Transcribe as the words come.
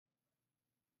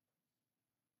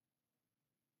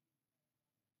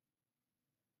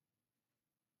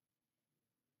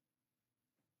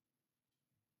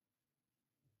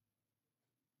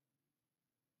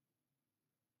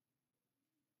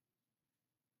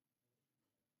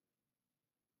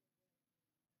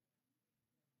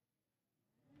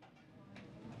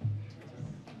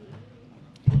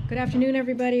Good afternoon,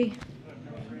 everybody.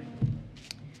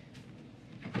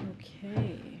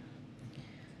 Okay.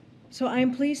 So I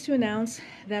am pleased to announce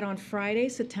that on Friday,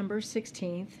 September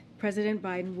 16th, President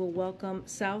Biden will welcome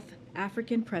South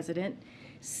African President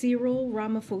Cyril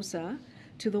Ramaphosa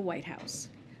to the White House.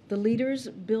 The leaders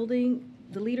building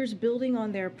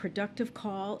on their productive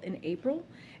call in April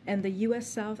and the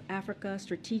U.S.-South Africa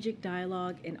Strategic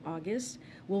Dialogue in August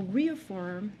will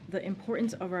reaffirm the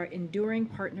importance of our enduring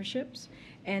partnerships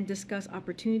and discuss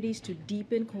opportunities to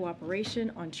deepen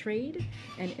cooperation on trade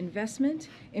and investment,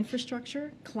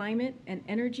 infrastructure, climate and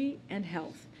energy, and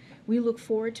health. We look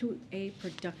forward to a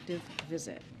productive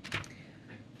visit.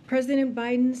 President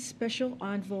Biden's special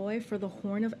envoy for the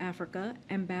Horn of Africa,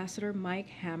 Ambassador Mike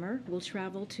Hammer, will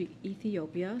travel to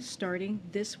Ethiopia starting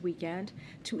this weekend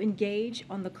to engage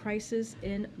on the crisis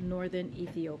in northern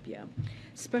Ethiopia.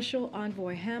 Special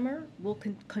Envoy Hammer will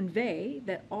convey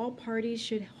that all parties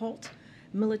should halt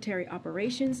military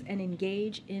operations and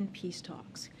engage in peace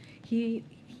talks.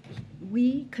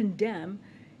 We condemn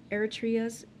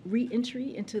Eritrea's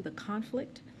re-entry into the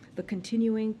conflict, the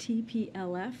continuing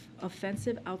TPLF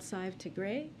offensive outside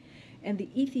Tigray, and the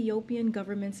Ethiopian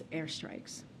government's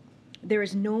airstrikes. There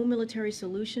is no military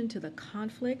solution to the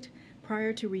conflict.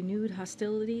 Prior to renewed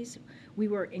hostilities, we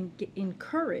were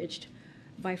encouraged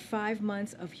by 5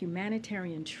 months of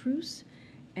humanitarian truce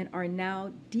and are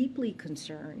now deeply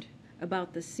concerned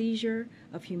about the seizure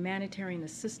of humanitarian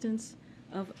assistance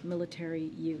of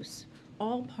military use.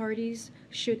 All parties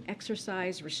should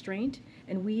exercise restraint,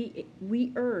 and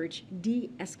we urge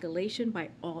de-escalation by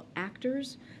all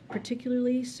actors,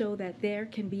 particularly so that there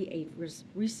can be a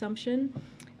resumption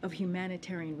of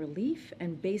humanitarian relief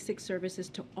and basic services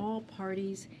to all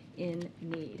parties in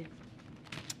need.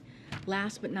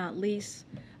 Last but not least,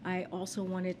 I also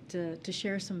wanted to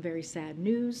share some very sad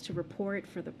news to report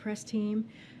for the press team.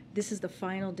 This is the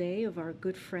final day of our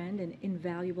good friend and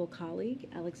invaluable colleague,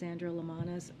 Alexandra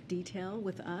Lamana's detail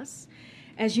with us.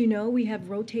 As you know, we have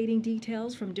rotating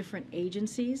details from different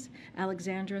agencies.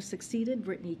 Alexandra succeeded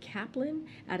Brittany Kaplan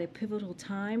at a pivotal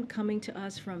time, coming to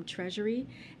us from Treasury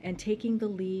and taking the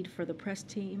lead for the press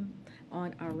team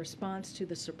on our response to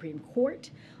the Supreme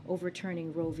Court,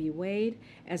 overturning Roe v. Wade,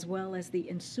 as well as the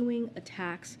ensuing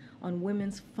attacks on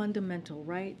women's fundamental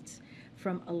rights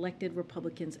from elected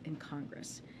Republicans in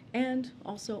Congress, and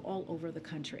also all over the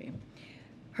country.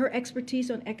 Her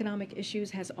expertise on economic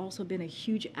issues has also been a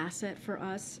huge asset for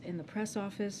us in the press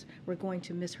office. We're going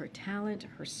to miss her talent,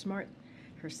 her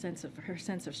sense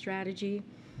of strategy,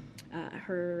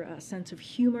 her sense of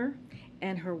humor,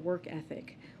 and her work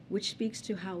ethic, which speaks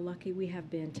to how lucky we have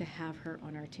been to have her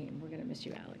on our team. We're going to miss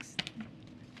you, Alex.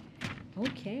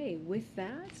 Okay, with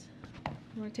that,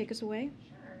 you want to take us away?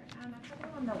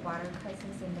 On the water crisis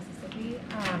in Mississippi,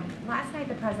 last night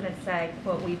the president said,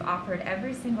 quote, "We've offered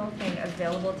every single thing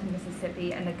available to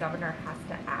Mississippi and the governor has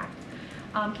to act."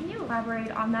 Can you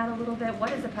elaborate on that a little bit? What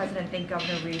does the president think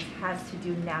Governor Reeves has to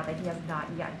do now that he has not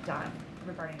yet done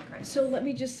regarding the crisis? So let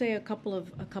me just say a couple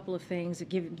of things to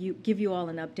give you all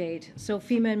an update. So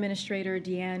FEMA Administrator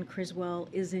Deanne Criswell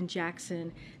is in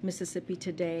Jackson, Mississippi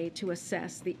today to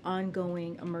assess the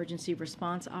ongoing emergency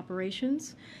response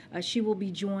operations. She will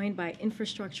be joined by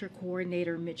Infrastructure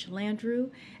Coordinator Mitch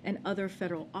Landrieu and other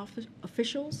federal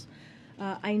officials.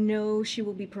 I know she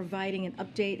will be providing an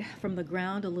update from the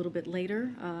ground a little bit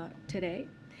later today.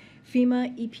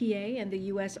 FEMA, EPA, and the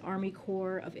U.S. Army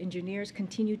Corps of Engineers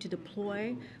continue to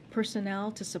deploy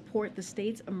personnel to support the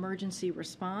state's emergency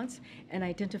response and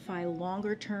identify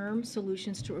longer-term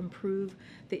solutions to improve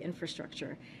the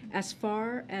infrastructure. As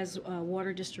far as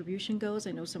water distribution goes,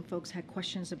 I know some folks had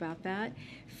questions about that.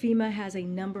 FEMA has a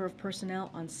number of personnel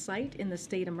on site in the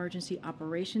State Emergency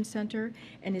Operations Center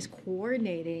and is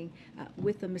coordinating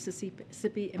with the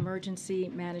Mississippi Emergency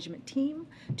Management Team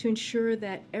to ensure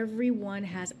that everyone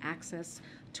has access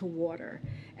to water.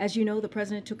 As you know, the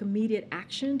president took immediate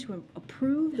action to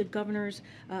approve the governor's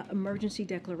emergency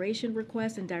declaration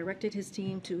request and directed his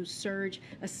team to surge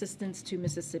assistance to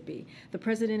Mississippi. The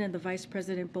president and the vice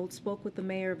president both spoke with the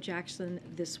mayor of Jackson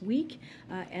this week,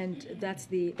 and that's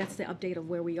the update of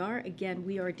where we are. Again,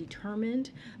 we are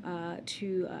determined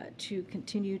to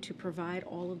continue to provide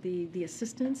all of the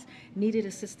needed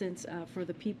assistance for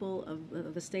the people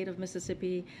of the state of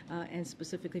Mississippi and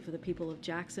specifically for the people of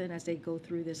Jackson as they go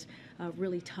through this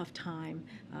really tough time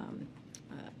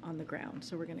on the ground.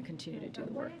 So we're going to continue to do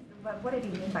the work. What did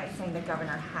he mean by saying the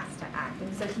governor has to act?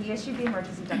 And so he issued the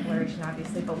emergency declaration,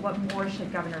 obviously, but what more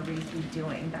should Governor Reeves be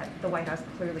doing that the White House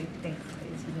clearly thinks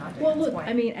he's not doing? Well, at this look, point?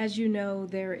 I mean, as you know,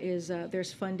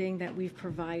 there's funding that we've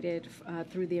provided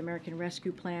through the American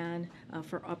Rescue Plan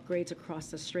for upgrades across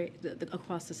the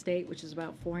state, which is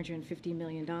about $450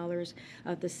 million.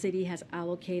 The city has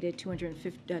allocated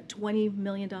 $20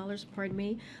 million, pardon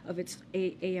me, of its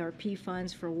ARP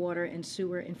funds for water and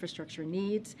sewer infrastructure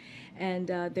needs, and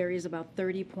there is about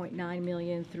 $30.9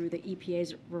 million through the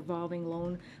EPA's revolving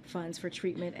loan funds for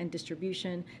treatment and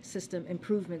distribution system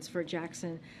improvements for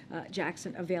Jackson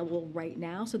available right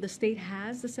now. So the state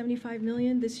has the $75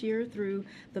 million this year through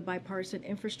the bipartisan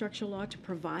infrastructure law to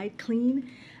provide clean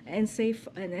and safe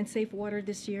water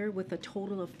this year, with a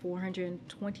total of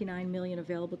 $429 million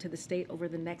available to the state over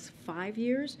the next 5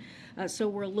 years. So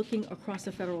we're looking across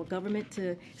the federal government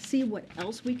to see what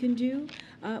else we can do.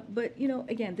 But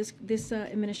again, this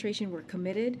administration, we're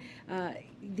committed.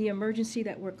 The emergency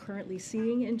that we're currently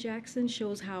seeing in Jackson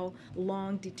shows how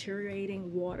long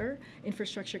deteriorating water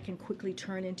infrastructure can quickly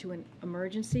turn into an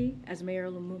emergency, as Mayor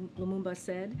Lumumba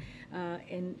said.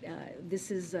 And this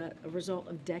is a result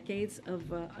of decades of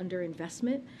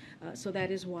underinvestment. So that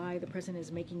is why the president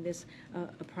is making this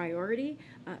a priority.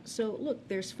 So look,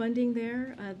 there's funding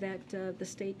there that the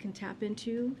state can tap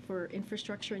into for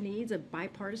infrastructure needs, a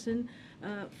bipartisan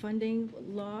funding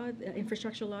law,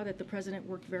 infrastructure law that the president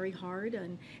worked very hard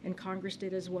and Congress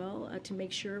did as well to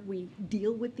make sure we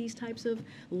deal with these types of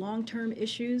long-term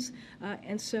issues.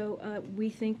 And so we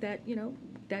think that,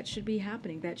 that should be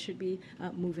happening. That should be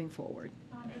moving forward.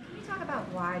 And can you talk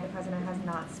about why the president has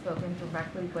not spoken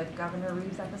directly with Governor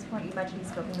Reeves at this point? You mentioned he's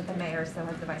spoken with the mayor, so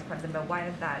has the vice president, but why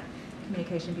is that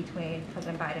communication between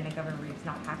President Biden and Governor Reeves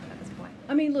not happening at this point?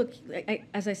 I mean, look,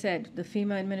 as I said, the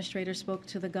FEMA administrator spoke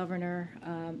to the governor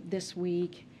this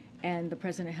week, and the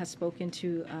president has spoken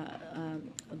to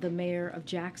the mayor of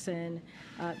Jackson.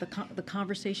 The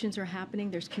conversations are happening.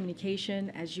 There's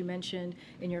communication, as you mentioned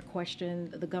in your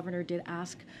question. The governor did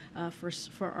ask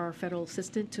for our federal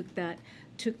assistant,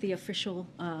 took the official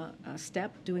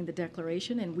step doing the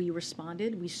declaration, and we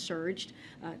responded. We surged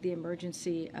the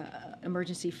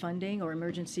emergency funding, or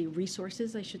emergency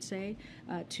resources, I should say,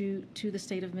 to the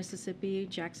state of Mississippi,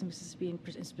 Jackson, Mississippi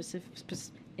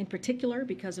in particular,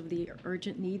 because of the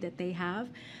urgent need that they have.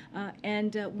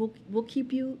 And we'll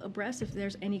keep you abreast if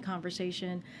there's any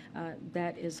conversation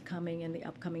that is coming in the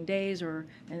upcoming days, or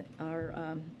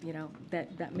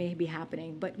that may be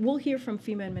happening. But we'll hear from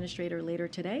FEMA administrator later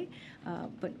today.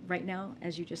 But right now,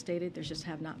 as you just stated, there just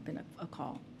have not been a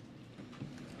call.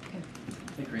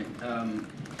 Hey, Karine.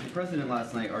 The president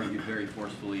last night argued very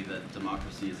forcefully that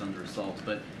democracy is under assault,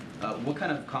 but what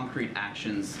kind of concrete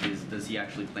actions does he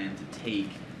actually plan to take,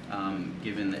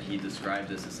 given that he described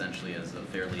this essentially as a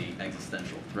fairly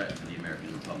existential threat to the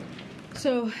American Republic?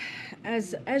 So,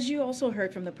 as you also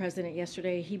heard from the president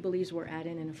yesterday, he believes we're at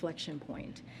an inflection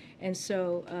point. And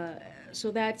so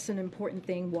that's an important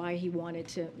thing, why he wanted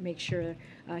to make sure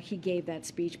he gave that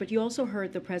speech. But you also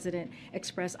heard the president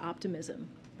express optimism,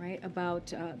 right,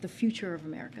 about the future of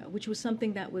America, which was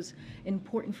something that was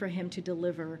important for him to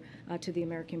deliver to the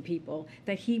American people,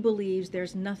 that he believes there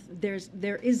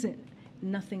isn't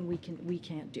nothing we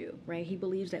can't do, right? He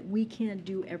believes that we can't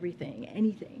do everything,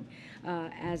 anything,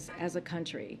 as a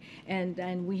country.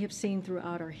 And we have seen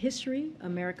throughout our history,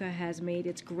 America has made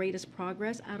its greatest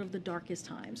progress out of the darkest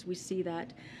times. We see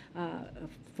that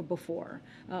before.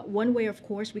 One way, of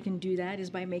course, we can do that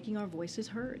is by making our voices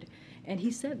heard. And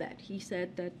he said that. He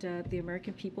said that the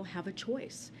American people have a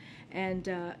choice.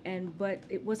 But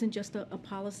it wasn't just a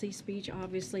policy speech.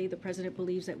 Obviously, the president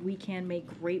believes that we can make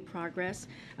great progress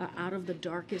out of the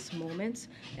darkest moments,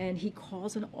 and he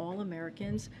calls on all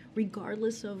Americans,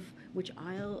 regardless of which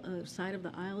side of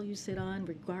the aisle you sit on,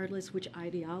 regardless which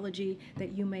ideology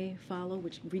that you may follow,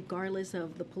 regardless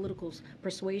of the political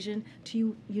persuasion,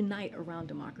 to unite around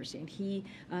democracy. And he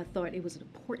thought it was an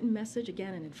important message,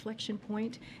 again, an inflection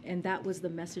point, and that was the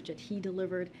message that he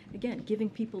delivered, again, giving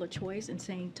people a choice and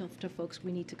saying to folks,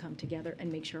 we need to come together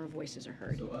and make sure our voices are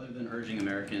heard. So other than urging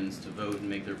Americans to vote and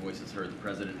make their voices heard, the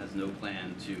president has no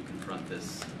plan to confront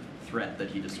this threat that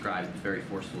he described very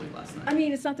forcefully last night? I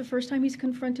mean, it's not the first time he's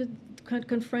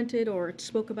confronted or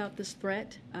spoke about this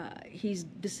threat. He's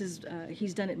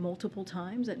done it multiple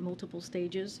times at multiple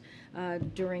stages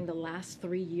during the last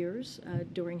 3 years,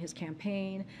 during his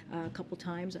campaign, a couple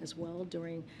times as well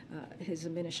during his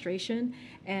administration,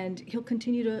 and he'll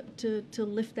continue to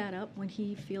lift that up when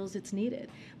he feels it's needed.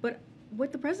 But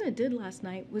what the president did last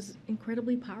night was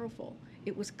incredibly powerful.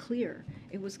 It was clear,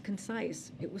 it was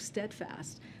concise, it was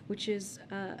steadfast, which is,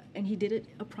 and he did it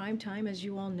a prime time, as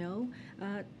you all know,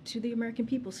 to the American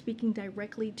people, speaking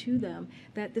directly to them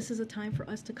that this is a time for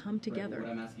us to come together. Right,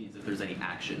 what I'm asking is if there's any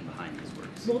action behind these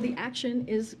words. Well, the action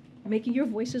is making your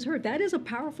voices heard. That is a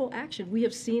powerful action. We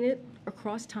have seen it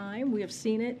across time. We have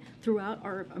seen it throughout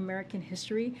our American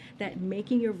history, that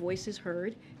making your voices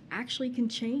heard actually can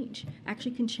change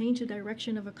the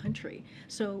direction of a country.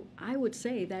 So I would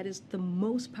say that is the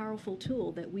most powerful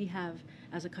tool that we have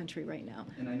as a country right now.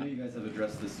 And I know you guys have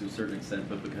addressed this to a certain extent,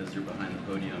 but because you're behind the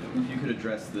podium, if you could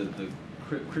address the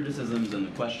criticisms and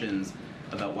the questions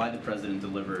about why the president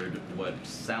delivered what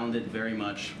sounded very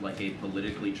much like a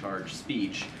politically charged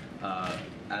speech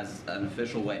as an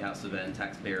official White House event,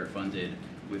 taxpayer funded,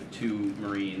 with 2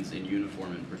 Marines in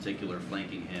uniform in particular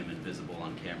flanking him and visible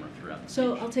on camera throughout the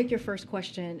So speech. I'll take your first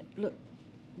question. Look,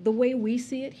 the way we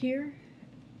see it here,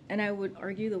 and I would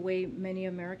argue the way many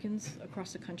Americans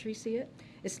across the country see it,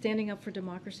 is standing up for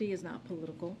democracy is not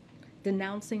political.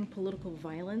 Denouncing political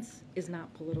violence is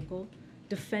not political.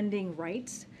 Defending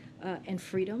rights and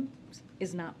freedom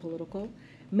is not political.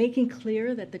 Making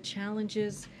clear that the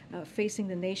challenges facing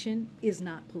the nation is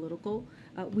not political.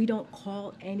 We don't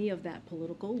call any of that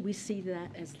political. We see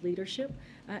that as leadership,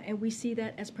 and we see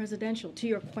that as presidential. To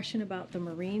your question about the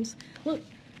Marines, look,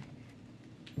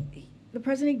 the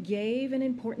president gave an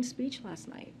important speech last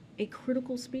night, a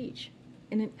critical speech,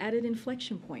 and an added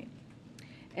inflection point.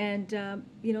 And,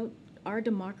 you know, our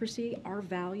democracy, our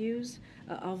values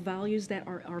that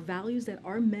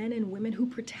our men and women who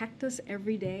protect us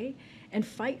every day and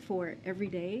fight for it every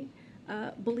day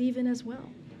believe in as well.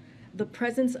 The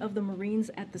presence of the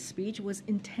Marines at the speech was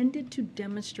intended to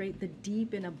demonstrate the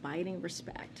deep and abiding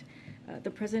respect the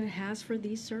president has for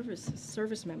these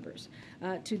service members,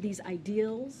 to these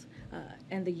ideals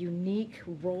and the unique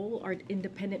role our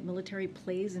independent military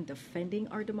plays in defending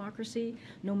our democracy,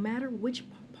 no matter which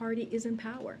party is in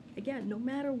power. Again, no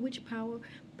matter which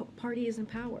party is in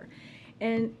power.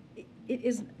 And it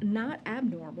is not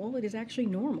abnormal, it is actually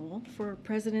normal for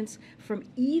presidents from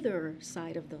either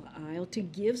side of the aisle to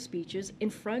give speeches in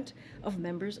front of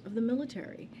members of the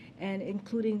military, and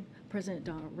including President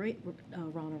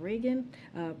Ronald Reagan,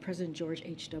 President George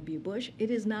H.W. Bush.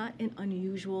 It is not an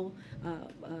unusual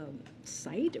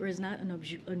sight, or is not an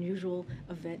unusual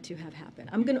event to have happen.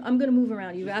 I'm gonna move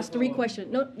around. You've asked 3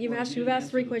 questions. No, you've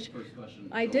asked 3 questions.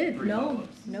 I did. No,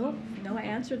 I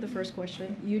answered the first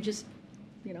question. You just,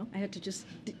 you know, I had to just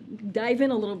dive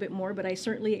in a little bit more, but I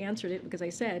certainly answered it because I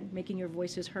said making your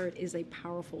voices heard is a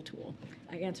powerful tool.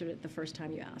 I answered it the first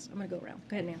time you asked. I'm going to go around.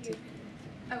 Go ahead, Nancy.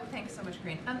 Oh, thanks so much,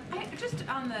 Karine. Just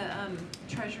on the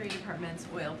Treasury Department's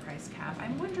oil price cap,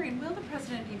 I'm wondering, will the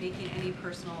president be making any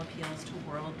personal appeals to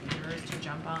world leaders to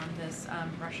jump on this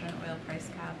Russian oil price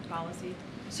cap policy?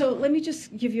 So let me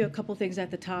just give you a couple things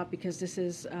at the top, because this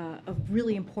is a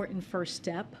really important first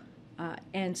step.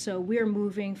 And so we're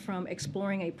moving from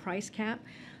exploring a price cap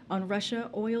on Russia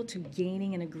oil to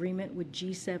gaining an agreement with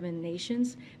G7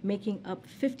 nations, making up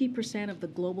 50% of the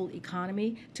global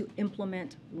economy, to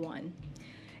implement one.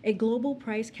 A global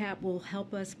price cap will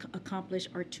help us accomplish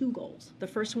our 2 goals. The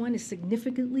first one is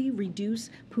significantly reduce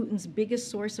Putin's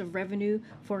biggest source of revenue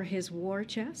for his war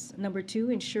chest. Number 2,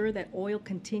 ensure that oil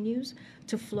continues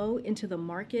to flow into the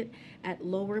market at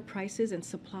lower prices and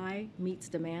supply meets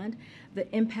demand. The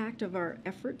impact of our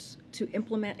efforts to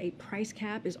implement a price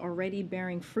cap is already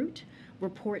bearing fruit.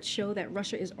 Reports show that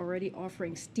Russia is already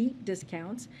offering steep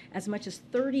discounts, as much as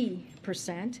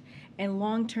 30%, and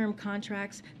long-term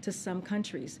contracts to some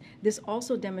countries. This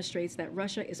also demonstrates that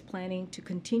Russia is planning to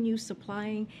continue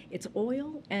supplying its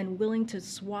oil and willing to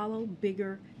swallow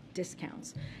bigger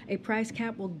discounts. A price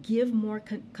cap will give more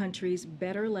countries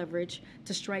better leverage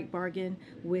to strike bargain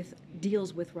with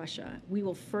deals with Russia. We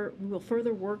will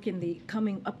further work in the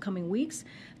upcoming weeks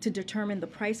to determine the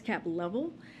price cap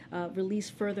level, release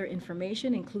further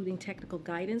information, including technical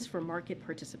guidance for market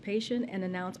participation, and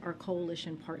announce our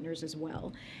coalition partners as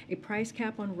well. A price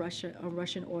cap on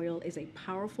Russian oil is a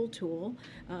powerful tool,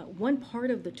 one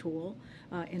part of the tool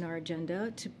in our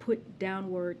agenda to put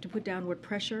downward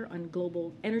pressure on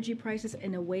global energy prices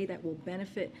in a way that will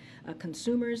benefit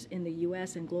consumers in the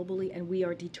U.S. and globally, and we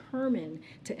are determined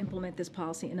to implement this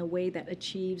policy in a way that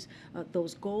achieves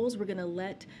those goals. We're going to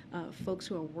let folks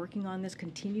who are working on this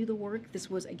continue the work. This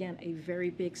was, again, a very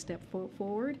big step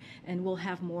forward, and we'll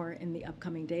have more in the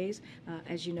upcoming days.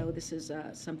 As you know, this is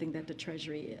something that the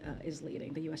Treasury is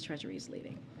leading, the U.S. Treasury is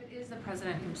leading. But is the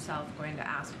president himself going to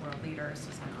ask world leaders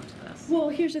to sign on to this? Well,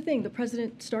 here's the thing. The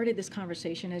president started this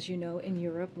conversation, as you know, in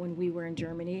Europe when we were in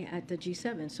Germany. Germany at the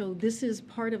G7. So this is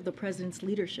part of the president's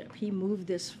leadership. He moved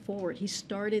this forward. He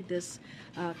started this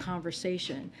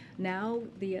conversation. Now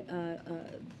the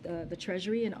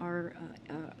Treasury and our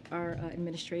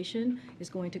administration is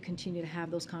going to continue to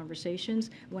have those conversations.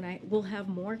 We'll have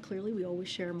more, clearly, we always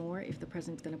share more. If the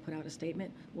president's going to put out a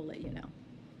statement, we'll let you know.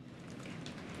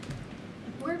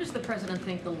 Where does the president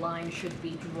think the line should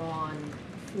be drawn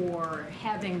for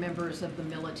having members of the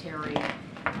military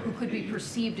who could be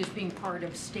perceived as being part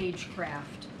of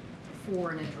stagecraft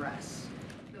for an address?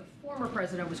 The former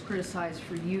president was criticized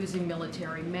for using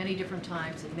military many different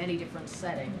times in many different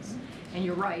settings. And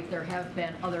you're right, there have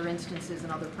been other instances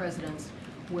and other presidents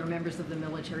where members of the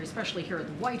military, especially here at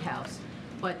the White House,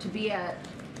 but to be at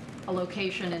a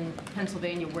location in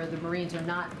Pennsylvania where the Marines are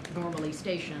not normally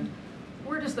stationed,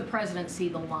 where does the president see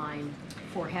the line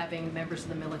for having members of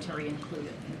the military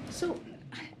included? So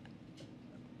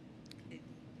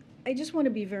I just want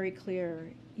to be very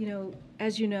clear.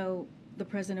 As you know, the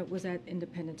president was at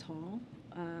Independence Hall,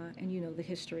 and you know the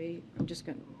history. I'm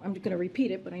going to repeat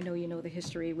it, but I know you know the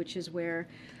history, which is where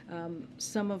the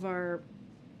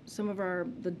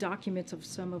documents of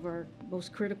some of our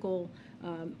most critical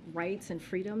rights and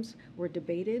freedoms were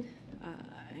debated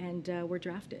and were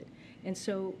drafted. And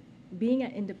so being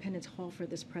at Independence Hall for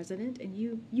this president, and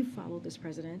you follow this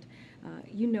president,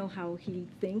 you know how he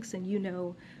thinks, and you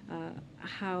know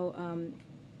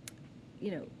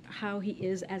how he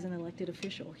is as an elected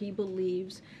official. He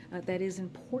believes that it is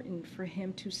important for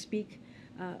him to speak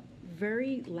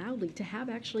very loudly, to have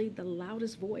actually the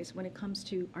loudest voice when it comes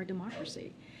to our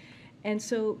democracy. And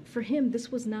so for him,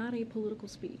 this was not a political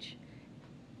speech.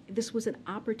 This was an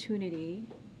opportunity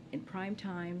in prime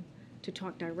time to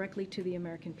talk directly to the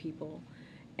American people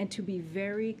and to be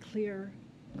very clear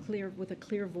with a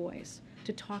clear voice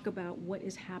to talk about what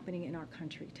is happening in our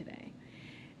country today.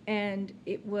 And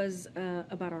it was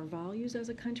about our values as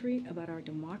a country, about our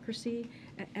democracy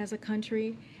as a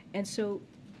country. And so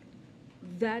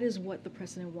that is what the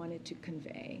president wanted to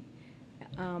convey.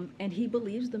 And he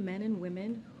believes the men and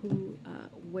women who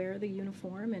wear the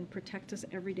uniform and protect us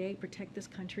every day, protect this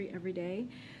country every day,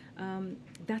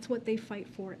 that's what they fight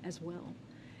for as well.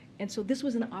 And so this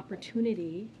was an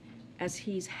opportunity, as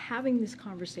he's having this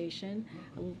conversation,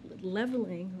 a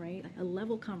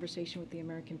level conversation with the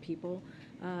American people,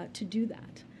 to do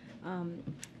that.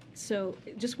 So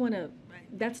just want to,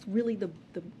 that's really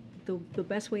the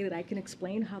best way that I can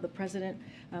explain how the president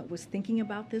was thinking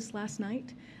about this last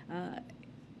night.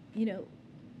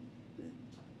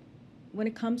 When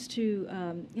it comes to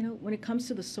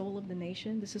the soul of the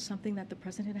nation, this is something that the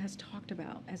president has talked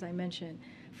about, as I mentioned,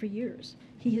 for years.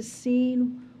 He has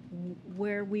seen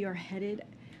where we are headed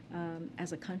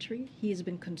as a country. He has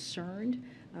been concerned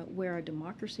where our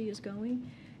democracy is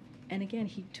going. And again,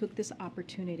 he took this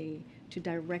opportunity to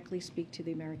directly speak to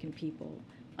the American people,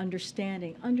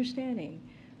 understanding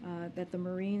that the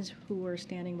Marines who are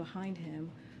standing behind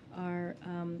him are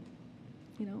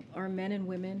men and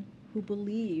women who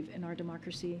believe in our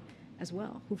democracy as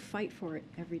well, who fight for it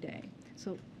every day.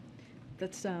 So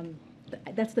that's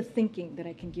the thinking that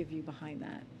I can give you behind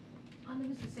that. On the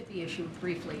Mississippi issue,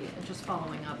 briefly, just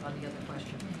following up on the other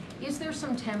question, is there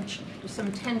some tension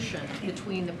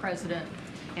between the president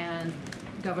and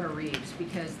Governor Reeves?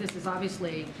 Because this is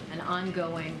obviously an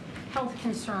ongoing health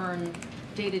concern,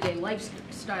 day-to-day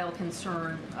lifestyle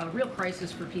concern, a real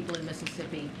crisis for people in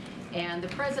Mississippi. And the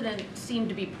president seemed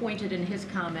to be pointed in his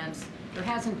comments. There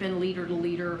hasn't been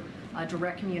leader-to-leader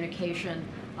direct communication.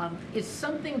 Is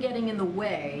something getting in the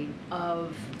way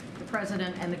of the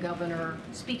president and the governor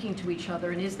speaking to each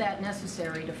other, and is that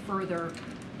necessary to further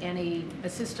any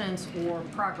assistance or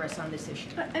progress on this issue?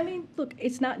 I mean, look,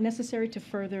 it's not necessary to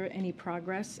further any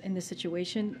progress in this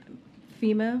situation.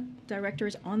 FEMA director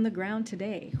is on the ground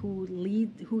today,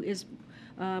 who is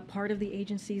part of the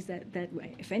agencies that,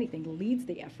 if anything, leads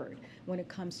the effort when it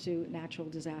comes to natural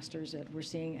disasters that we're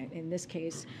seeing. In this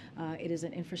case, it is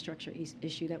an infrastructure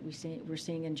issue that we're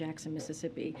seeing in Jackson,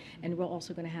 Mississippi, and we're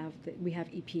also going to have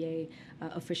EPA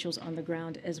officials on the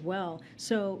ground as well.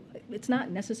 So it's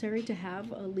not necessary to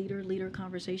have a leader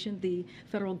conversation. The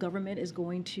federal government is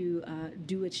going to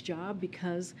do its job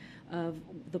because of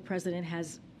the president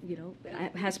has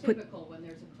put. Typical when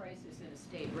there's a crisis in a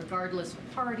state, regardless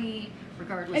of party,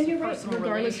 regardless And of you're right, personal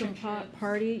regardless of relationships.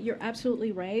 party, you're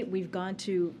absolutely right. We've gone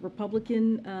to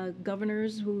Republican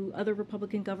other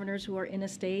Republican governors who are in a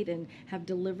state and have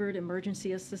delivered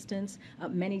emergency assistance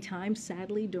many times,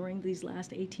 sadly, during these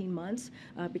last 18 months.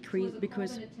 Was a call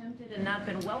been attempted and not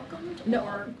been welcomed? No,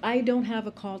 or? I don't have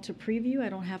a call to preview. I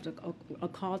don't have a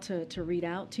call to read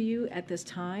out to you at this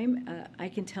time. I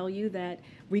can tell you that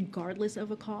regardless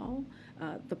of a call,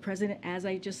 The president, as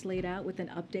I just laid out with an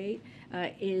update,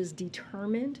 is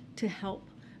determined to help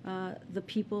the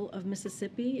people of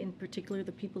Mississippi, in particular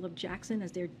the people of Jackson,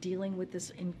 as they're dealing with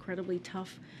this incredibly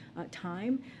tough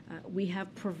time. We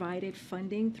have provided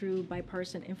funding through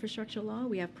bipartisan infrastructure law.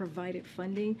 We have provided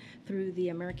funding through the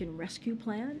American Rescue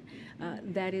Plan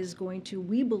that is going to,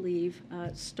 we believe,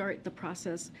 start the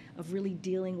process of really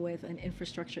dealing with an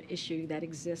infrastructure issue that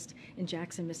exists in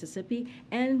Jackson, Mississippi.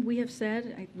 And we have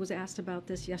said, I was asked about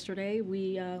this yesterday,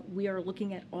 we are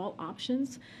looking at all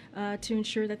options to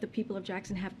ensure that the people of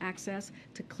Jackson have access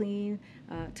to clean,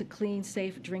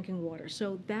 safe drinking water.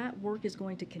 So that work is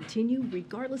going to continue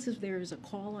regardless if there is a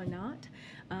call or not.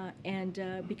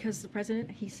 Because the president,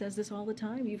 he says this all the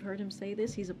time. You've heard him say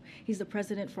this. He's the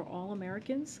president for all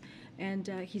Americans, and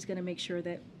he's going to make sure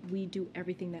that we do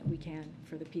everything that we can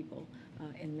for the people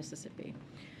in Mississippi.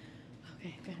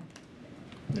 Okay, go ahead.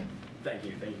 Yeah. Thank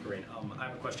you, Karine. I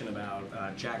have a question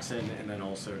about Jackson, and then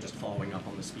also just following up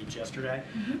on the speech yesterday.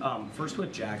 First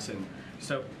with Jackson.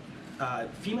 So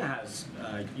FEMA has,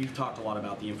 you've talked a lot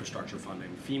about the infrastructure funding.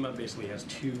 FEMA basically has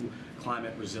 2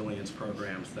 climate resilience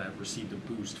programs that received a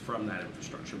boost from that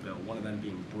infrastructure bill, one of them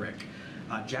being BRIC.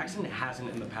 Jackson hasn't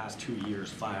in the past 2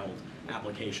 years filed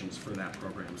applications for that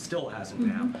program, still hasn't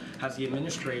now. Has the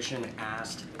administration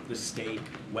asked the state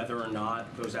whether or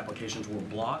not those applications were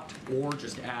blocked, or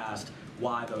just asked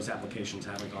why those applications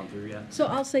haven't gone through yet? So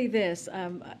I'll say this,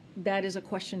 that is a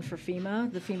question for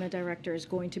FEMA. The FEMA director is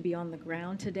going to be on the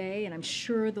ground today, and I'm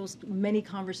sure those many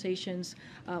conversations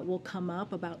will come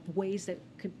up about ways that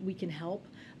we can help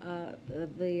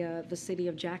the city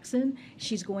of Jackson.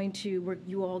 She's going to,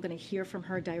 you all going to hear from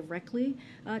her directly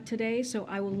today, so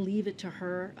I will leave it to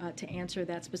her to answer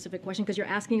that specific question, because you're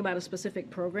asking about a specific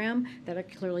program that I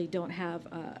clearly don't have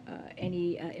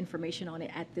any information on it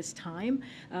at this time.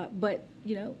 But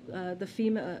the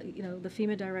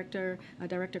FEMA director,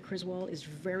 Director Criswell, is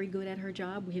very good at her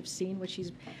job. We have seen what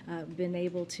she's been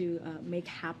able to make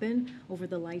happen over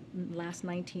the last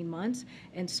 19 months,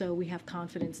 and so we have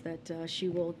confidence that she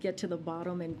will get to the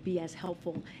bottom and be as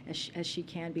helpful as she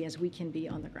can be, as we can be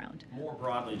on the ground. More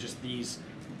broadly, just these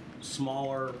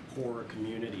smaller, poorer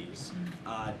communities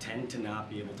tend to not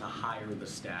be able to hire the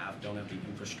staff, don't have the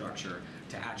infrastructure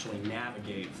to actually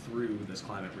navigate through this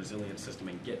climate resilience system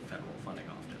and get federal funding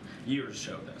often. Years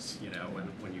show this,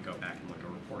 when you go back and look at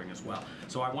reporting as well.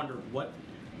 So I wonder what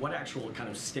actual kind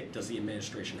of stick does the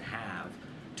administration have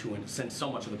to, since so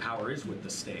much of the power is with the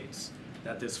states,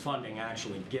 that this funding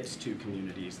actually gets to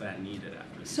communities that need it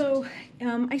after this? So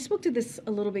I spoke to this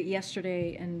a little bit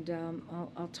yesterday, and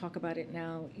I'll talk about it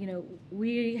now.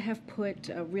 We have put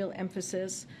a real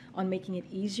emphasis on making it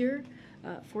easier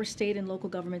for state and local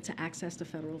government to access the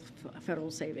federal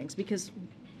savings, because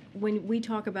when we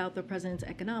talk about the president's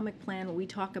economic plan, when we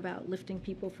talk about lifting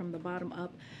people from the bottom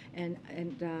up and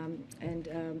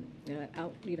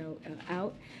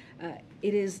out,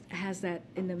 it has that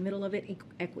in the middle of it,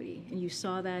 equity, and you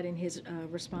saw that in his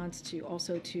response to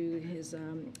his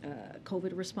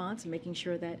COVID response, and making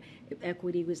sure that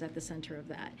equity was at the center of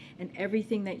that. And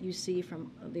everything that you see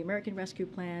from the American Rescue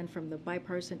Plan, from the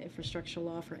bipartisan infrastructure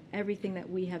law, for everything that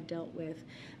we have dealt with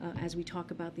as we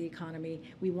talk about the economy,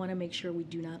 we want to make sure we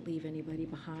do not leave anybody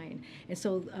behind. And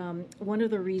so one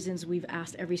of the reasons we've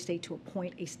asked every state to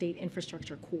appoint a state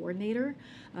infrastructure coordinator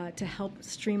to help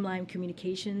streamline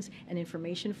communications and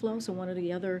information flow. So one of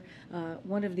the other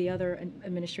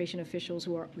administration officials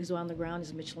who's on the ground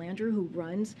is Mitch Landrieu, who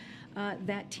runs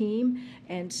that team,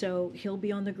 and so he'll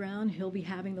be on the ground. He'll be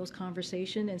having those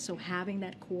conversations, and so having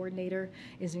that coordinator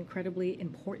is incredibly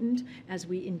important as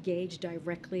we engage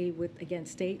directly with, again,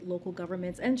 state, local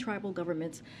governments, and tribal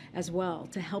governments as well,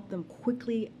 to help them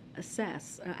quickly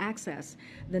access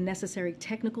the necessary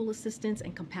technical assistance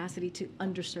and capacity to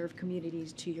underserved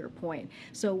communities, to your point.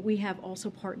 So we have also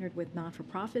partnered with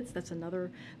not-for-profits. That's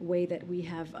another way that we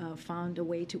have found a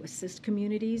way to assist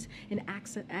communities in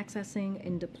accessing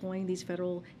and deploying these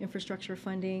federal infrastructure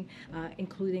funding,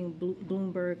 including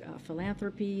Bloomberg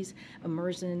Philanthropies,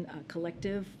 Immersion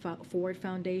Collective, Ford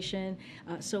Foundation,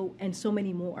 and so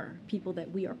many more people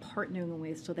that we are partnering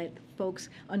with, so that folks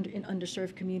in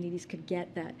underserved communities could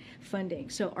get that funding.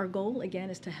 So our goal, again,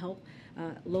 is to help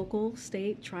local,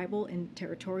 state, tribal, and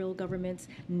territorial governments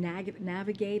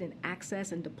navigate and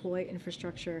access and deploy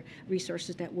infrastructure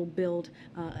resources that will build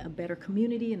a better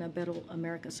community and a better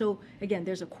America. So again,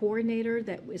 there's a coordinator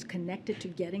that is connected to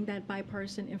getting that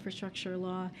bipartisan infrastructure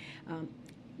law.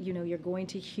 you're going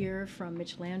to hear from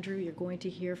Mitch Landrieu, you're going to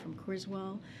hear from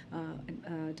Criswell,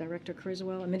 Director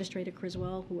Criswell, Administrator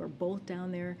Criswell, who are both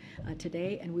down there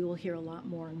today, and we will hear a lot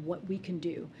more on what we can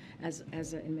do as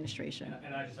an administration.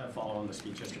 And I just had a follow on the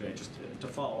speech yesterday, just to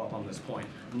follow up on this point,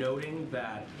 noting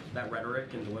that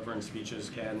rhetoric and delivering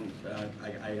speeches can,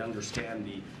 I understand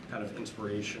the kind of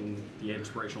inspirational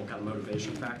kind of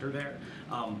motivation factor there,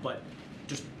 but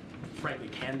just frankly,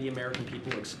 can the American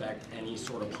people expect any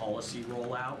sort of policy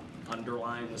rollout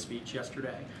underlying the speech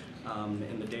yesterday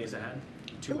in the days ahead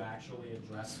to actually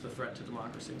address the threat to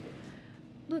democracy?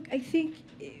 Look, I think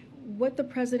what the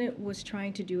president was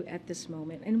trying to do at this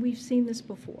moment, and we've seen this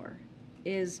before,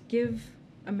 is give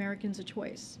Americans a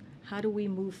choice. How do we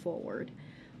move forward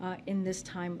in this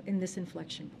time, in this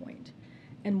inflection point?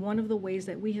 And one of the ways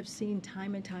that we have seen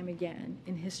time and time again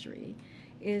in history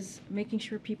is making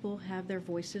sure people have their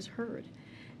voices heard.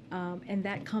 And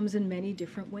that comes in many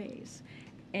different ways.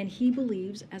 And he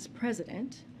believes, as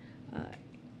president,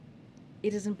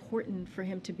 it is important for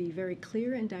him to be very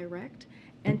clear and direct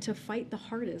and to fight the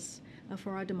hardest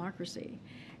for our democracy.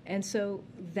 And so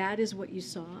that is what you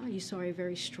saw. You saw a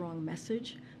very strong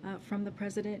message from the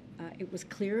president. It was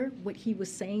clear what he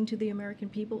was saying to the American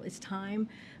people. It's time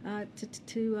to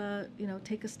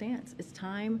take a stance. It's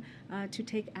time to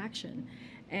take action.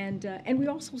 And we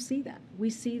also see that. We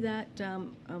see that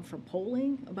from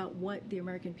polling about what the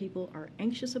American people are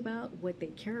anxious about, what they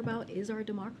care about is our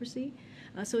democracy.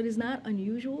 So it is not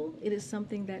unusual. It is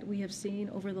something that we have seen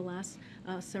over the last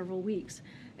several weeks.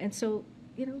 And so,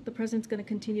 the president's going to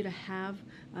continue to have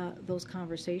those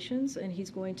conversations, and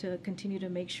he's going to continue to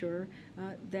make sure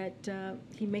that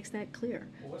he makes that clear.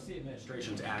 Well, what's the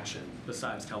administration's action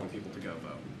besides telling people to go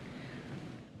vote?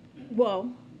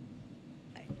 Well,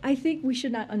 I think we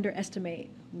should not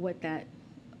underestimate what that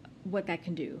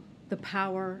can do. The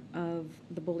power of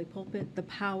the bully pulpit, the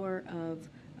power of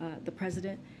the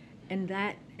president, and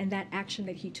that action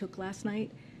that he took last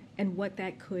night, and what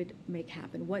that could make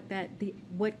happen, what that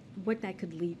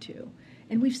could lead to.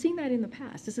 And we've seen that in the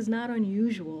past. This is not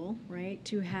unusual, right?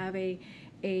 To have a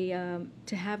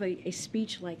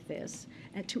speech like this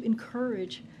and to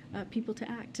encourage people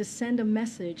to act, to send a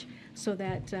message so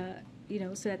that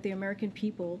so that the American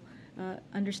people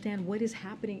understand what is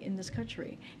happening in this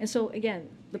country. And so again,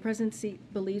 the presidency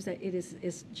believes that it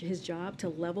is his job to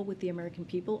level with the American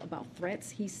people about threats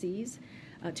he sees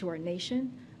to our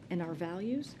nation and our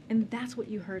values, and that's what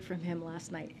you heard from him last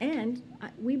night. And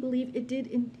we believe it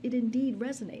indeed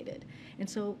resonated. And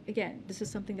so again, this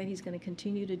is something that he's going to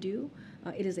continue to do.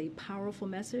 It is a powerful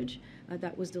message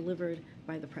that was delivered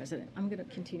by the president. I'm going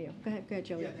to continue. Go ahead,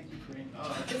 Joey. Yeah, thank you,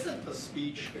 Karine. Isn't the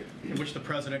speech in which the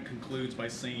president concludes by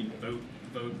saying vote,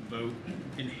 vote, vote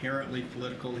inherently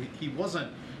political? He wasn't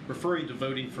referring to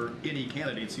voting for any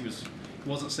candidates. He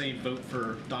wasn't saying vote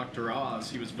for Dr.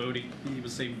 Oz. He was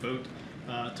saying vote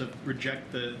to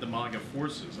reject the MAGA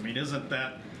forces. I mean, isn't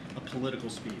that a political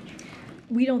speech?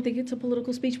 We don't think it's a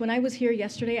political speech. When I was here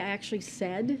yesterday, I actually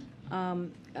said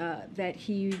that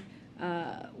he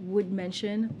would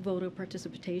mention voter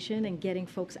participation and getting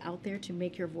folks out there to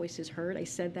make your voices heard. I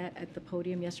said that at the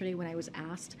podium yesterday when I was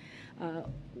asked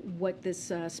what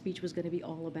this speech was going to be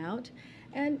all about.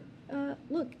 And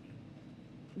look,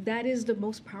 that is the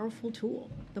most powerful tool.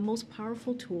 The most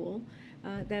powerful tool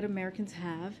that Americans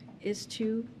have is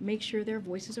to make sure their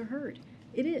voices are heard.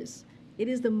 It is. It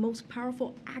is the most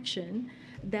powerful action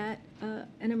that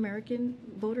an American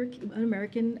voter,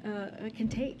 can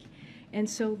take. And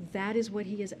so that is what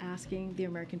he is asking the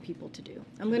American people to do.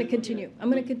 I'm going to continue. I'm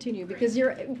going to continue because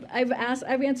I've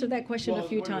answered that question a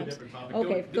few times.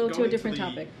 Okay, go to a different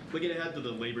topic. Looking ahead to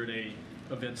the Labor Day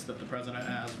events that the president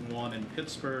has, one in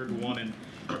Pittsburgh, one in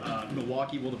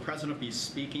Milwaukee. Will the president be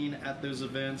speaking at those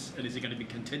events? And is he going to be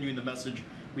continuing the message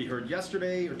we heard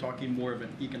yesterday or talking more of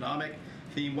an economic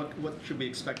theme? What should we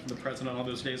expect from the president on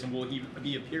those days? And will he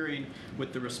be appearing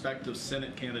with the respective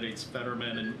Senate candidates,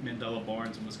 Fetterman and Mandela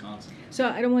Barnes in Wisconsin? So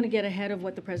I don't want to get ahead of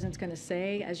what the president's going to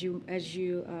say. As you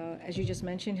just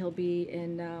mentioned, he'll be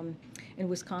in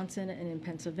Wisconsin and in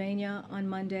Pennsylvania on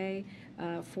Monday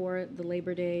for the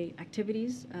Labor Day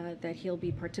activities that he'll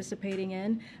be participating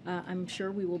in. I'm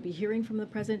sure we will be hearing from the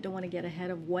president. Don't want to get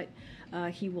ahead of what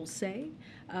he will say,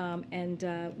 and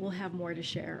we'll have more to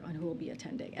share on who will be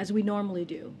attending, as we normally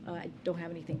do. I don't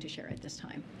have anything to share at this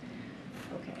time.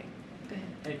 Okay, go ahead.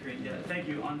 Hey, great. Yeah, thank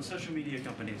you. On social media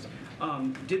companies,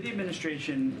 did the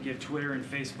administration give Twitter and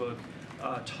Facebook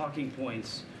talking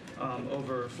points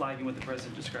over flagging what the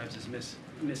president describes as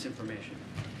misinformation?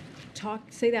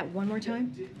 Say that one more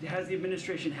time. Has the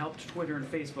administration helped Twitter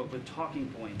and Facebook with talking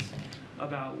points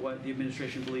about what the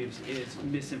administration believes is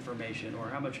misinformation, or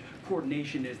how much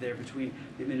coordination is there between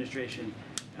the administration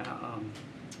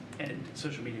and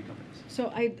social media companies?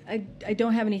 So I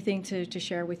don't have anything to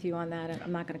share with you on that.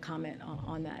 I'm not going to comment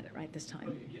on that right this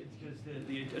time. Because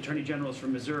the attorney generals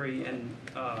from Missouri and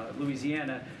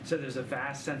Louisiana said there's a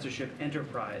vast censorship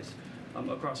enterprise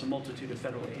across a multitude of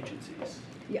federal agencies.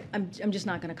 Yeah, I'm just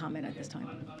not going to comment at this time.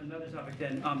 On another topic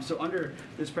then, so under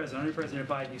President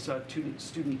Biden, you saw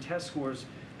student test scores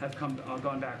have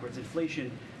gone backwards.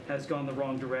 Inflation has gone the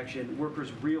wrong direction.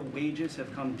 Workers' real wages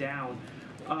have come down.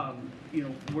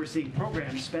 We're seeing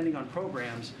spending on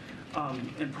programs,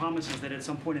 and promises that at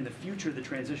some point in the future the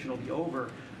transition will be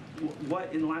over.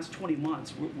 What, in the last 20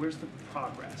 months, where's the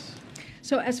progress?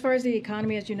 So as far as the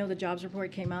economy, as you know, the jobs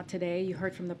report came out today. You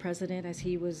heard from the president as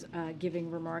he was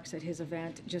giving remarks at his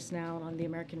event just now on the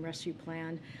American Rescue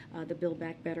Plan, the Build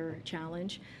Back Better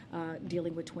challenge,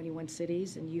 dealing with 21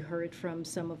 cities. And you heard from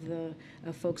some of the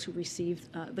folks who received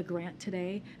the grant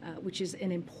today, which is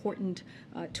an important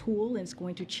tool, and it's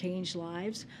going to change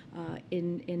lives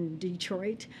in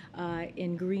Detroit,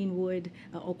 in Greenwood,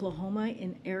 Oklahoma,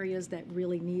 in areas that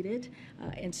really need it.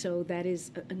 And so that is,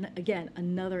 again,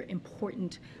 another important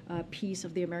piece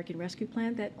of the American Rescue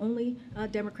Plan that only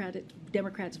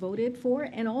Democrats voted for,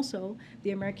 and also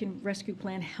the American Rescue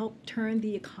Plan helped turn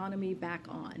the economy back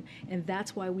on, and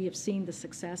that's why we have seen the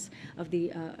success of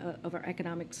of our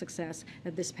economic success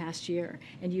this past year.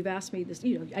 And you've asked me this,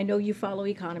 I know you follow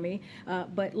economy,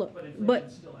 but look, inflation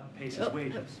still outpaces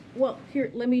wages. Well,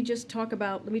 here, let me talk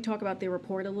about the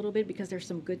report a little bit, because there's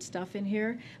some good stuff in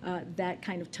here that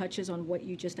kind of touches on what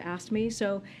you just asked me.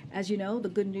 So, as you know, the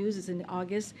good news is in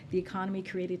August, the economy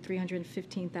created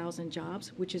 315,000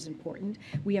 jobs, which is important.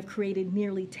 We have created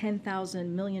nearly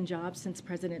 10,000 million jobs since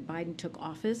President Biden took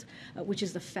office, which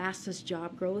is the fastest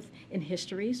job growth in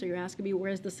history. So you're asking me,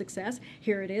 where's the success?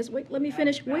 Here it is. Wait, let me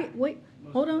finish. Wait.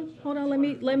 Hold on.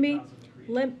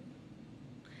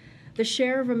 The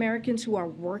share of Americans who are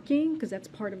working, because that's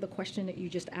part of the question that you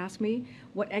just asked me,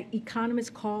 what economists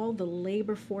call the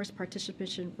labor force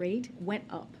participation rate went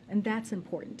up, and that's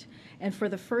important. And for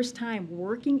the first time,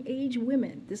 working age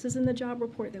women, this is in the job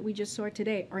report that we just saw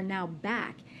today, are now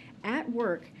back at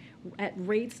work at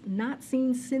rates not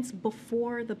seen since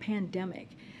before the pandemic.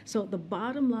 So the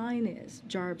bottom line is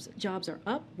jobs are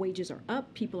up, wages are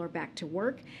up, people are back to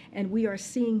work, and we are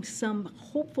seeing some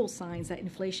hopeful signs that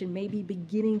inflation may be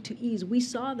beginning to ease. We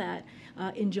saw that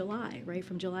in July, right?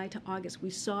 From July to August,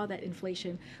 we saw that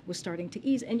inflation was starting to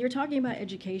ease. And you're talking about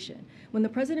education. When the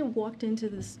president walked into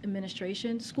this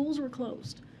administration, schools were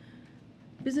closed,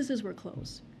 businesses were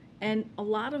closed. And a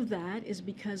lot of that is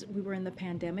because we were in the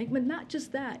pandemic, but not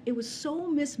just that. It was so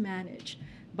mismanaged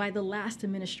by the last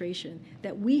administration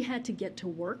that we had to get to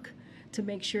work to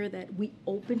make sure that we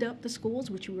opened up the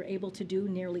schools, which we were able to do.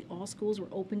 Nearly all schools were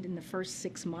opened in the first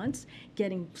 6 months,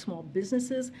 getting small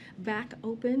businesses back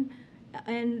open.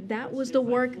 And that was the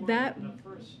work that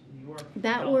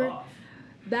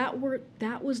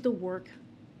was the work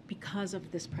because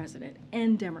of this president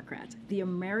and Democrats. The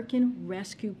American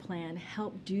Rescue Plan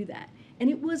helped do that. And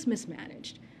it was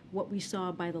mismanaged, what we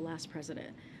saw by the last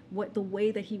president, the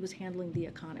way that he was handling the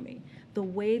economy, the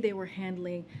way they were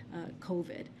handling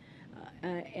COVID,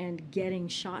 and getting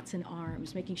shots in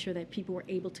arms, making sure that people were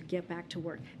able to get back to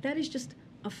work. That is just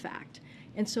a fact.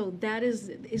 And so that is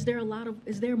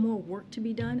there more work to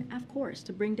be done? Of course,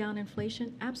 to bring down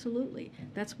inflation? Absolutely.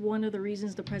 That's one of the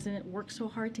reasons the president worked so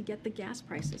hard to get the gas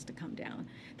prices to come down.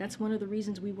 That's one of the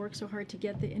reasons we worked so hard to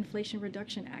get the Inflation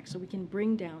Reduction Act, so we can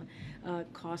bring down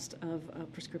cost of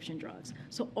prescription drugs.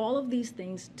 So all of these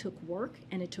things took work,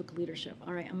 and it took leadership.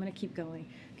 All right, I'm going to keep going.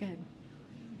 Go ahead.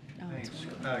 Thanks.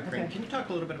 Karine, can you talk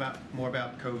a little bit more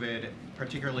about COVID,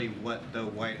 particularly what the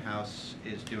White House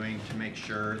is doing to make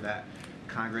sure that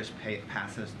Congress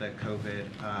passes the COVID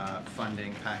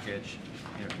funding package,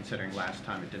 considering last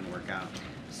time it didn't work out?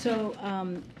 So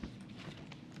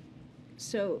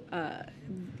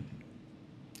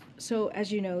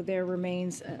as you know, there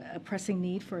remains a pressing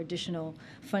need for additional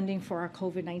funding for our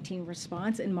COVID-19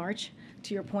 response. In March,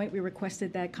 to your point, we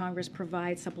requested that Congress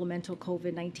provide supplemental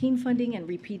COVID-19 funding and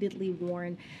repeatedly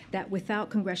warned that without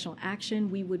congressional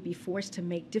action, we would be forced to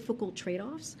make difficult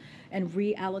trade-offs and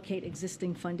reallocate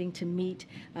existing funding to meet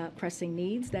pressing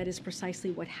needs. That is precisely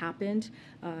what happened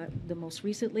the most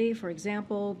recently. For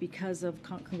example, because of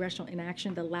congressional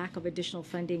inaction, the lack of additional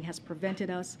funding has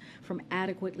prevented us from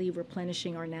adequately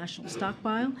replenishing our national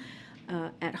stockpile.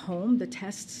 at home. The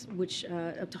tests,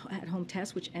 at-home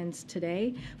test, which ends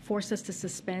today, force us to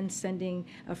suspend sending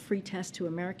a free test to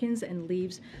Americans and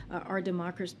leaves our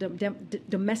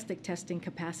domestic testing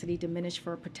capacity diminished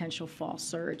for a potential fall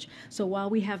surge. So while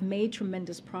we have made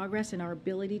tremendous progress in our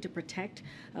ability to protect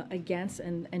against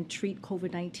and treat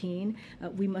COVID-19,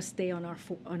 we must stay on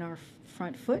our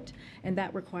front foot, and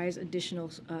that requires additional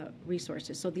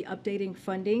resources. So the updating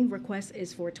funding request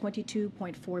is for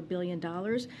 $22.4 billion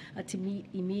to meet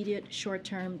immediate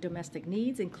short-term domestic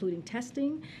needs, including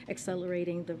testing,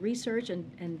 accelerating the research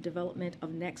and development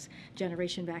of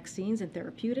next-generation vaccines and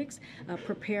therapeutics,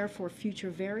 prepare for future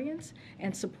variants,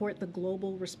 and support the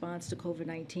global response to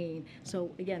COVID-19.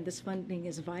 So again, this funding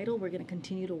is vital. We're going to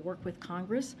continue to work with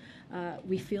Congress.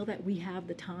 We feel that we have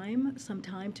some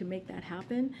time to make that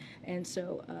happen, and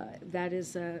so that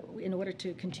is, in order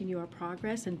to continue our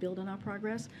progress and build on our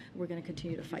progress, we're going to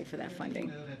continue to fight for that funding.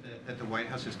 Do you know that the White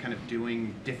House is kind of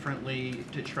doing differently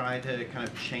to try to kind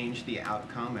of change the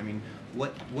outcome? I mean,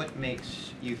 what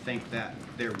makes you think that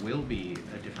there will be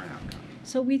a different outcome?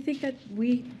 So we think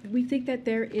that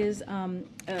there is,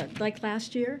 like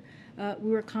last year, we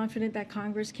were confident that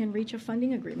Congress can reach a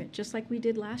funding agreement, just like we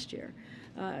did last year.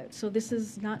 So this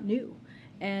is not new.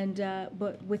 And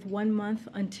but with 1 month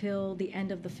until the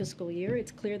end of the fiscal year,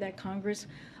 it's clear that Congress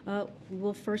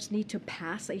will first need to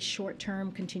pass a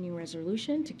short-term continuing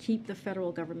resolution to keep the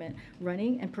federal government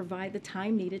running and provide the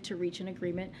time needed to reach an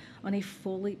agreement on a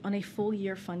full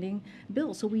year funding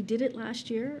bill. So we did it last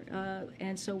year,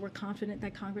 and so we're confident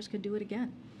that Congress could do it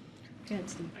again. Go ahead,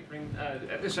 Steve. Hi, Karine.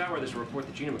 At this hour, there's a report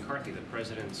that Gina McCarthy, the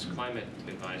president's climate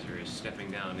advisor, is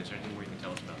stepping down. Is there anything more you can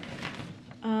tell us about that?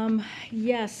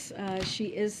 Yes, she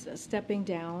is stepping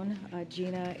down.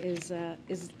 Gina is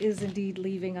indeed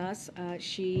leaving us.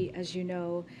 She, as you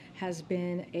know, has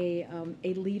been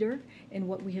a leader in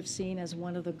what we have seen as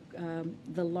one of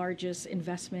the largest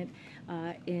investment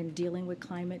in dealing with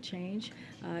climate change.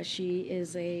 She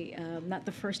is not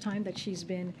the first time that she's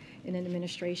been in an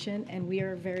administration, and we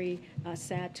are very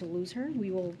sad to lose her.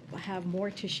 We will have more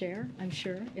to share, I'm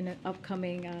sure, in the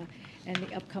upcoming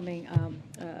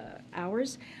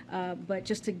hours. But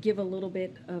just to give a little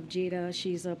bit of Gina,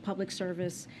 she's a public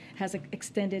service, has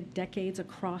extended decades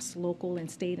across local and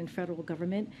state and federal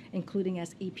government, including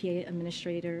as EPA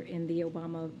administrator in the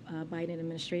Obama-Biden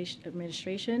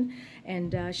administration.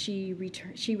 And she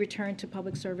returned to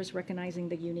public service recognizing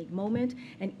the unique moment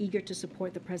and eager to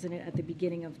support the president at the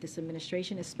beginning of this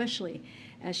administration, especially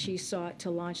as she sought to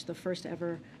launch the first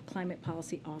ever climate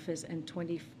policy office and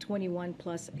 21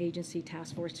 plus agency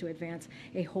task force to advance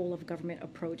a whole of government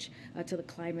approach to the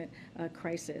climate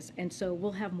crisis. And so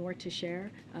we'll have more to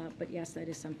share, but yes, that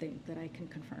is something that I can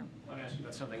confirm. I want to ask you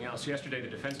about something else. Yesterday, the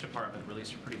Defense Department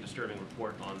released a pretty disturbing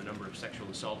report on the number of sexual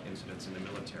assault incidents in the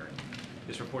military.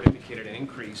 This report indicated an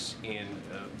increase in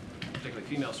particularly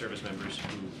female service members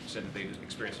who said that they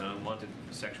experienced an unwanted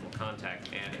sexual contact,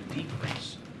 and a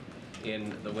decrease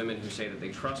in the women who say that they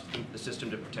trust the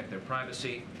system to protect their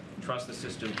privacy, trust the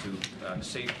system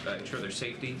to ensure their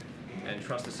safety, and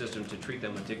trust the system to treat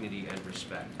them with dignity and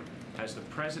respect. Has the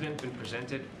president been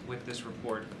presented with this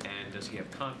report, and does he have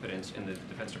confidence in the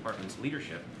Defense Department's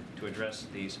leadership to address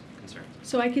these concerns?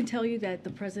 So I can tell you that the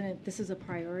president, this is a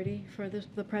priority for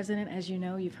the president. As you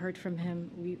know, you've heard from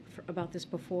him about this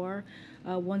before.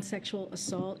 One sexual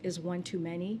assault is one too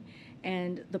many,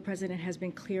 and the president has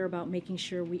been clear about making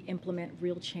sure we implement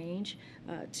real change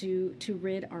to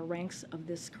rid our ranks of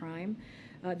this crime.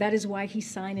 That is why he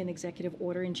signed an executive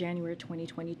order in January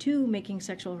 2022, making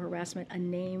sexual harassment a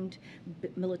named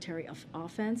military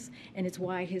offense, and it's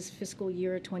why his fiscal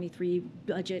year 23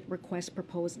 budget request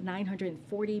proposed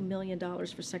 $940 million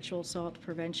for sexual assault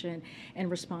prevention and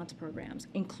response programs,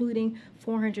 including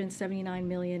 $479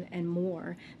 million and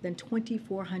more than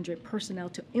 2,400 personnel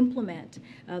to implement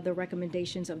the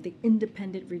recommendations of the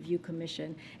Independent Review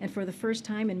Commission. And for the first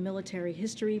time in military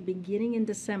history, beginning in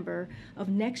December of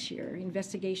next year,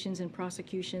 investigations and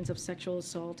prosecutions of sexual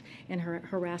assault and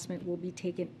harassment will be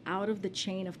taken out of the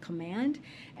chain of command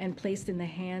and placed in the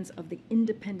hands of the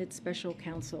independent special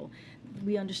counsel.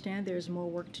 We understand there's more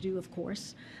work to do, of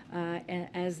course,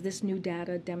 as this new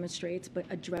data demonstrates, but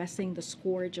addressing the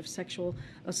scourge of sexual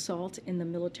assault in the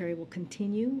military will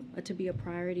continue to be a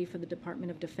priority for the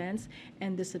Department of Defense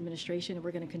and this administration, and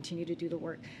we're going to continue to do the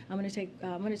work. I'm going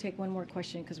to take one more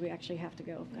question because we actually have to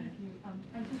go. Go ahead.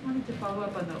 I just wanted to follow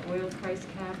up on the oil price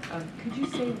cap. Could you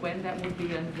say when that will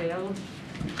be unveiled?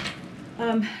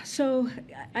 So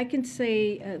I can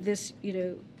say this,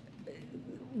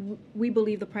 we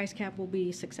believe the price cap will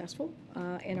be successful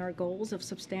in our goals of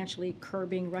substantially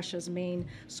curbing Russia's main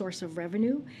source of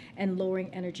revenue and lowering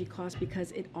energy costs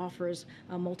because it offers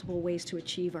multiple ways to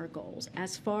achieve our goals.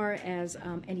 As far as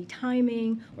any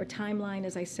timing or timeline,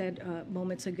 as I said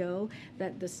moments ago,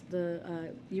 that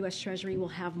the U.S. Treasury will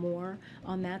have more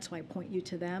on that, so I point you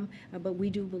to them. But we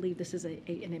do believe this is an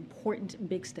important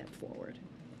big step forward.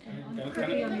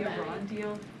 Quickly on the Iran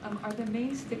deal, are the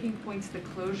main sticking points the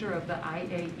closure of the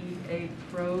IAEA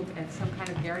probe and some kind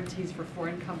of guarantees for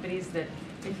foreign companies that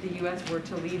if the U.S. were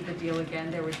to leave the deal again,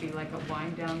 there would be like a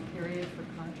wind-down period for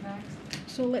contracts?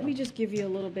 So let me just give you a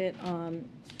little bit on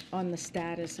the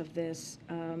status of this.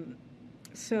 You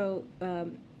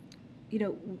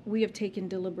know, we have taken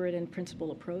deliberate and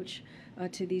principled approach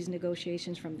to these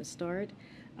negotiations from the start.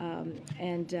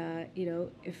 You know,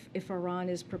 if Iran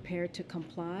is prepared to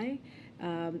comply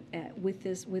with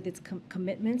its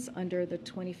commitments under the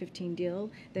 2015 deal,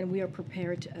 then we are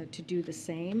prepared to do the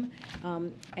same.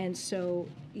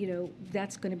 You know,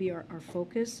 that's going to be our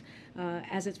focus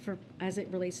as it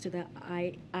relates to the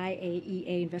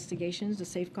IAEA investigations, the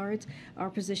safeguards. Our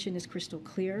position is crystal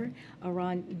clear.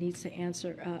 Iran needs to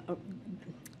answer.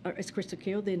 It's crystal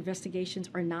clear. The investigations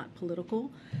are not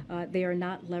political. They are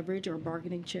not leverage or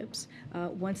bargaining chips.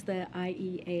 Once the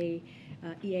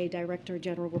IAEA Director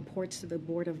General reports to the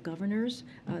Board of Governors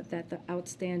that the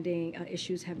outstanding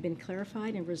issues have been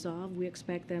clarified and resolved, we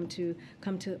expect them to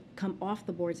come off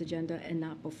the board's agenda and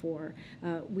not before.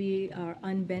 We are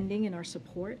unbending in our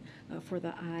support for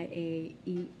the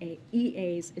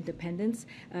IAEA's independence.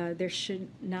 There should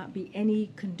not be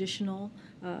any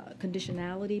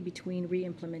conditionality between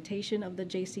re-implementation of the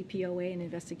JCPOA and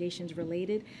investigations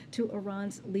related to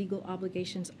Iran's legal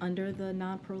obligations under the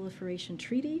Non-Proliferation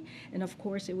Treaty. And of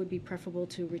course, it would be preferable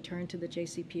to return to the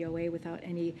JCPOA without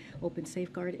any open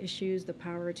safeguard issues. The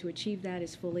power to achieve that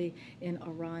is fully in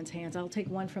Iran's hands. I'll take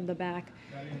one from the back.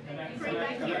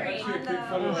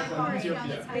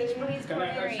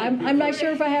 I'm not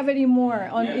sure if I have any more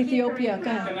on Ethiopia.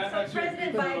 Go ahead. So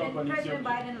President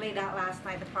Biden laid out last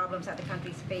night the problems that the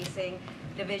country is facing: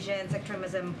 divisions,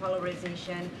 extremism,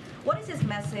 polarization. What is his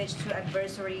message to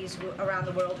adversaries around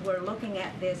the world who are looking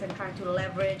at this and trying to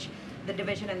leverage the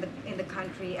division in the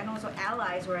country, and also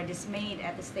allies who are dismayed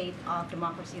at the state of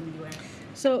democracy in the U.S.?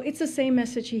 So it's the same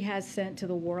message he has sent to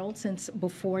the world since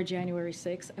before January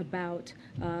 6th about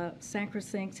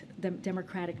sacrosanct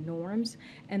democratic norms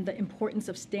and the importance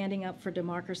of standing up for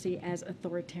democracy as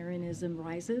authoritarianism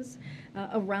rises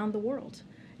around the world.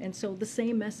 And so the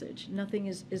same message, nothing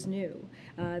is new.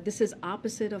 This is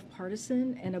opposite of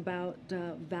partisan and about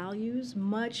values,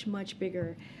 much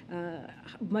bigger,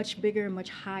 much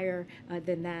higher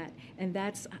than that. And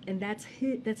that's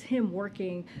him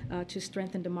working to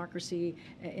strengthen democracy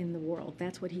in the world.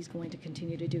 That's what he's going to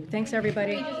continue to do. Thanks,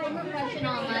 everybody. Just one more question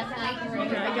on last night. I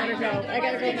gotta go.